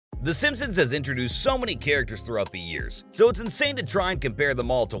The Simpsons has introduced so many characters throughout the years, so it's insane to try and compare them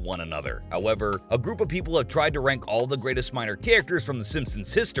all to one another. However, a group of people have tried to rank all the greatest minor characters from The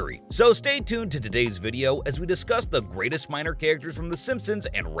Simpsons history, so stay tuned to today's video as we discuss the greatest minor characters from The Simpsons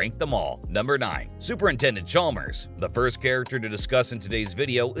and rank them all. Number 9. Superintendent Chalmers. The first character to discuss in today's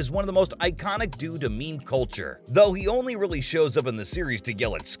video is one of the most iconic due to meme culture. Though he only really shows up in the series to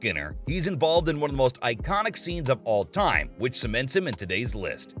yell at Skinner, he's involved in one of the most iconic scenes of all time, which cements him in today's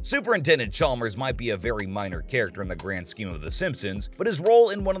list. Superintendent Chalmers might be a very minor character in the grand scheme of The Simpsons, but his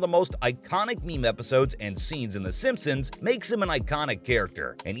role in one of the most iconic meme episodes and scenes in The Simpsons makes him an iconic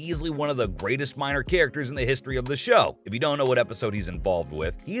character, and easily one of the greatest minor characters in the history of the show. If you don't know what episode he's involved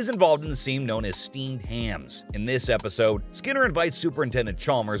with, he is involved in the scene known as steamed hams. In this episode, Skinner invites Superintendent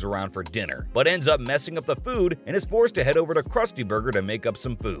Chalmers around for dinner, but ends up messing up the food and is forced to head over to Krusty Burger to make up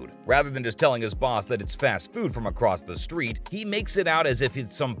some food. Rather than just telling his boss that it's fast food from across the street, he makes it out as if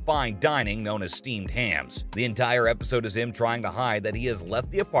it's some fine dining known as steamed hams. The entire episode is him trying to hide that he has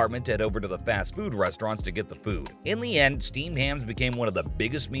left the apartment to head over to the fast food restaurants to get the food. In the end, steamed hams became one of the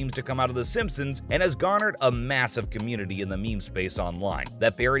biggest memes to come out of The Simpsons and has garnered a massive community in the meme space online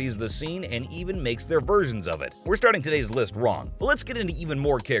that parodies the scene and even makes their versions of it. We're starting today's list wrong, but let's get into even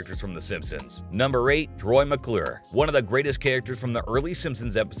more characters from The Simpsons. Number 8. Troy McClure. One of the greatest characters from the early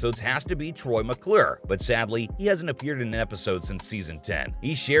Simpsons episodes has to be Troy McClure, but sadly, he hasn't appeared in an episode since season 10.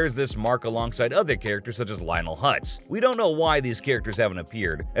 He shares this mark alongside other characters such as Lionel Hutz. We don't know why these characters haven't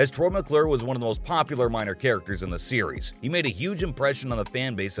appeared, as Troy McClure was one of the most popular minor characters in the series. He made a huge impression on the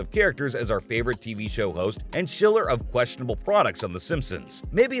fan base of characters as our favorite TV show host and shiller of questionable products on The Simpsons.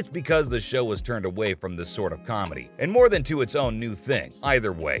 Maybe it's because the show was turned away from this sort of comedy, and more than to its own new thing.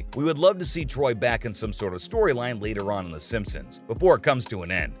 Either way, we would love to see Troy back in some sort of storyline later on in The Simpsons, before it comes to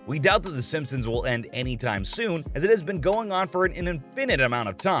an end. We doubt that The Simpsons will end anytime soon, as it has been going on for an infinite amount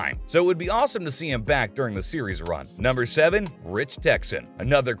of time, so it would be awesome to see him back during the series run. Number 7. Rich Texan.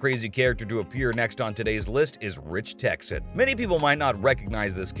 Another crazy character to appear next on today's list is Rich Texan. Many people might not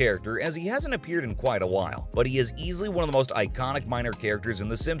recognize this character as he hasn't appeared in quite a while, but he is easily one of the most iconic minor characters in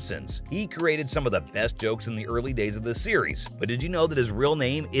The Simpsons. He created some of the best jokes in the early days of the series, but did you know that his real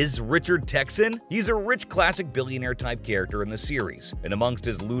name is Richard Texan? He's a rich classic billionaire type character in the series, and amongst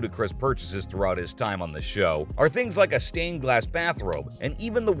his ludicrous purchases throughout his time on the show are things like a stained glass bathrobe and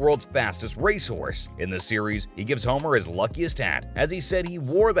even the world's fastest racehorse. In the series, he gives Homer his luckiest hat, as he said he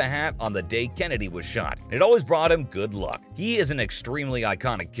wore the hat on the day Kennedy was shot, and it always brought him good luck. He is an extremely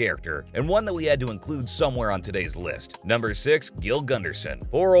iconic character, and one that we had to include somewhere on today's list. Number 6. Gil Gunderson.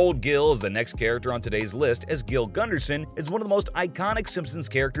 Poor old Gil is the next character on today's list, as Gil Gunderson is one of the most iconic Simpsons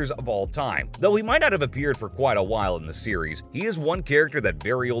characters of all time. Though he might not have appeared for quite a while in the series, he is one character that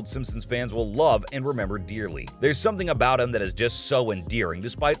very old Simpsons fans will love and remember dearly. There's something about him that is just so endearing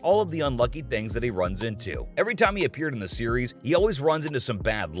despite all of the unlucky things that he runs into. Every time he appeared in the series, he always runs into some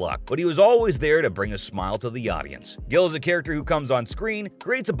bad luck, but he was always there to bring a smile to the audience. Gil is a character who comes on screen,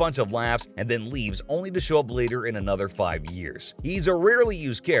 creates a bunch of laughs, and then leaves only to show up later in another 5 years. He's a rarely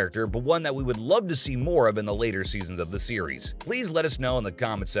used character, but one that we would love to see more of in the later seasons of the series. Please let us know in the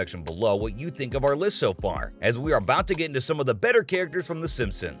comment section below what you think of our list so far, as we are about to get into some of the better characters from The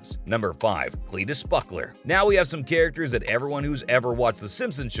Simpsons. Number 5. Cletus Spuckler. Now we have some characters that everyone who's ever watched The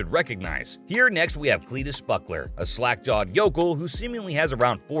Simpsons should recognize. Here next we have Cletus Spuckler, a slack-jawed yokel who seemingly has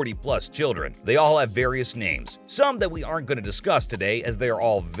around 40+ children. They all have various names, some that we aren't going to discuss today as they are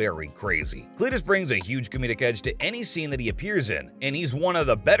all very crazy. Cletus brings a huge comedic edge to any scene that he appears in, and he's one of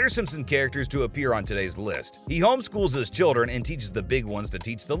the better Simpson characters to appear on today's list. He homeschools his children and teaches the big ones to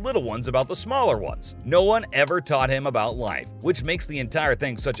teach the little ones about the smaller ones. No one ever taught him about life, which makes the entire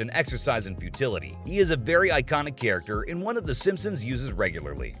thing such an exercise in futility. He is a very iconic character and one that The Simpsons uses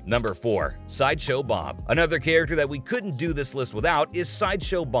regularly. Number 4. Sideshow Bob. Another character that we couldn't do this list without is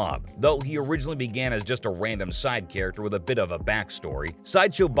Sideshow Bob. Though he originally began as just a random side character with a bit of a backstory,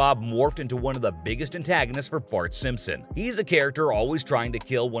 Sideshow Bob morphed into one of the biggest antagonists for Bart Simpson. He's a character always trying to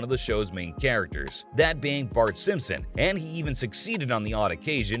kill one of the show's main characters, that being Bart Simpson, and he even succeeded on the odd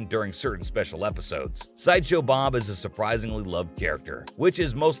occasion during certain special episodes. Sideshow Bob is a surprisingly loved character, which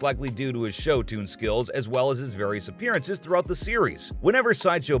is most likely due to his show tune skills as well as his various appearances throughout the series. Whenever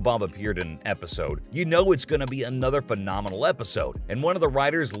Sideshow Bob appeared in an episode, you know it's gonna be another phenomenal episode, and one of the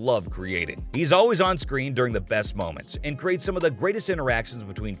writers loved creating. He's always on screen during the best moments, and creates some of the greatest interactions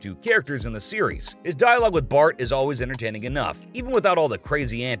between two characters in the series. His dialogue with Bart is always entertaining enough, even without all the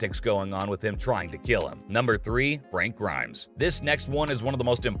crazy antics going on with him trying to kill him. Number 3. Frank Grimes. This next one is one of the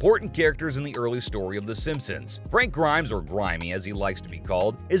most important characters in the early story of The Simpsons. Frank Grimes, or Grimy as he likes to be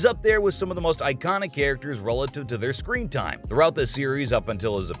called, is up there with some of the most iconic characters relative to their screen time. Throughout the series, series up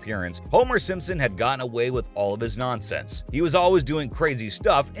until his appearance, Homer Simpson had gotten away with all of his nonsense. He was always doing crazy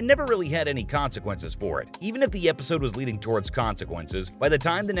stuff and never really had any consequences for it. Even if the episode was leading towards consequences, by the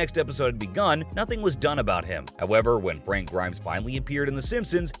time the next episode had begun, nothing was done about him. However, when Frank Grimes finally appeared in The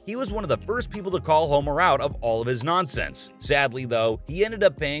Simpsons, he was one of the first people to call Homer out of all of his nonsense. Sadly, though, he ended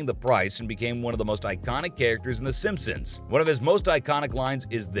up paying the price and became one of the most iconic characters in The Simpsons. One of his most iconic lines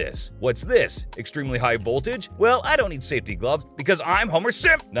is this: "What's this? Extremely high voltage? Well, I don't need safety gloves because I'm Homer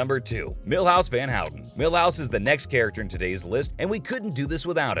Simp." Number 2. Milhouse Van Houten. Milhouse is the next character in today's list, and we couldn't do this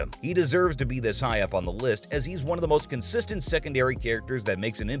without him. He deserves to be this high up on the list as he's one of the most consistent secondary characters that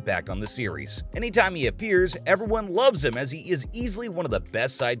makes an impact on the series. Anytime he appears, everyone loves him as he is easily one of the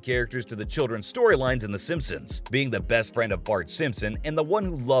best side characters to the children's storylines in The Simpsons, being the best friend of Bart Simpson and the one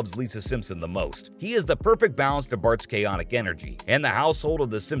who loves Lisa Simpson the most. He is the perfect balance to Bart's chaotic energy and the household of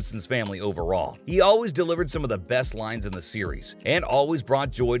the Simpsons family overall. He always delivered some of the best lines in the series and always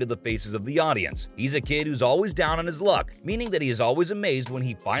brought joy to the faces of the audience. He's a kid who's always down on his luck, meaning that he is always amazed when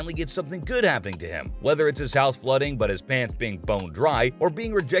he finally gets something good happening to him. Whether it's his house flooding but his pants being bone dry, or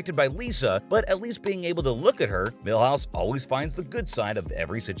being rejected by Lisa but at least being able to look at her, Milhouse always finds the good side of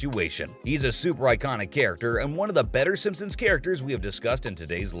every situation. He's a super iconic character and one of the better Simpsons characters we have discussed in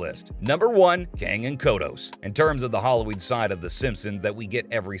today's list. Number 1. Kang and Kodos. In terms of the Halloween side of The Simpsons that we get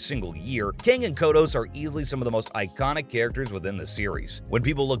every single year, Kang and Kodos are easily some of the most iconic characters within the series. When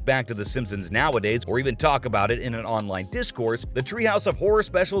people look back to The Simpsons nowadays or even talk about it in an online discourse, the Treehouse of Horror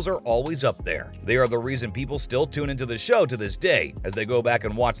specials are always up there. They are the reason people still tune into the show to this day, as they go back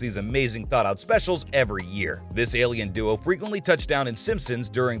and watch these amazing thought-out specials every year. This alien duo frequently touch down in Simpsons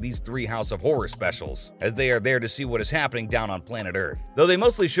during these Treehouse of Horror specials, as they are there to see what is happening down on planet Earth. Though they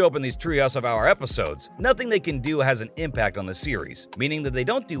mostly show up in these Treehouse of Horror episodes, nothing they can do has an impact on the series, meaning that they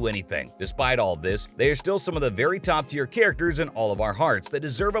don't do anything. Despite all this, they are still some of the very top-tier characters in all of our hearts that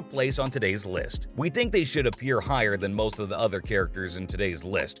deserve a place on today's list. We think they should appear higher than most of the other characters in today's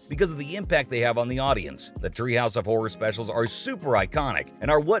list because of the impact they have on the audience. The Treehouse of Horror specials are super iconic and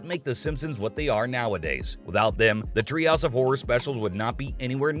are what make The Simpsons what they are nowadays. Without them, the Treehouse of Horror specials would not be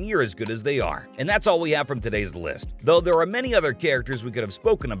anywhere near as good as they are. And that's all we have from today's list. Though there are many other characters we could have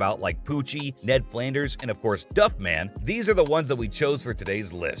spoken about like Poochie, Ned Flanders, and of course Duffman, these are the ones that we chose for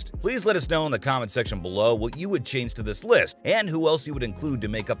today's list. Please let us know in the comment section below what you would change to this list and who else you would include to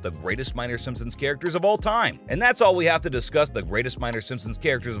make up the greatest minor Simpsons characters of all time. And that's all we have to discuss the greatest minor Simpsons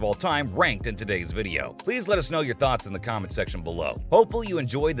characters of all time ranked in today's video. Please let us know your thoughts in the comment section below. Hopefully you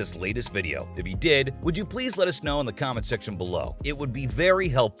enjoyed this latest video. If you did, would you please let us know in the comment section below? It would be very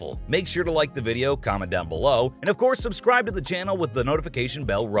helpful. Make sure to like the video, comment down below, and of course subscribe to the channel with the notification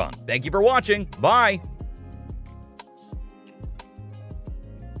bell rung. Thank you for watching. Bye!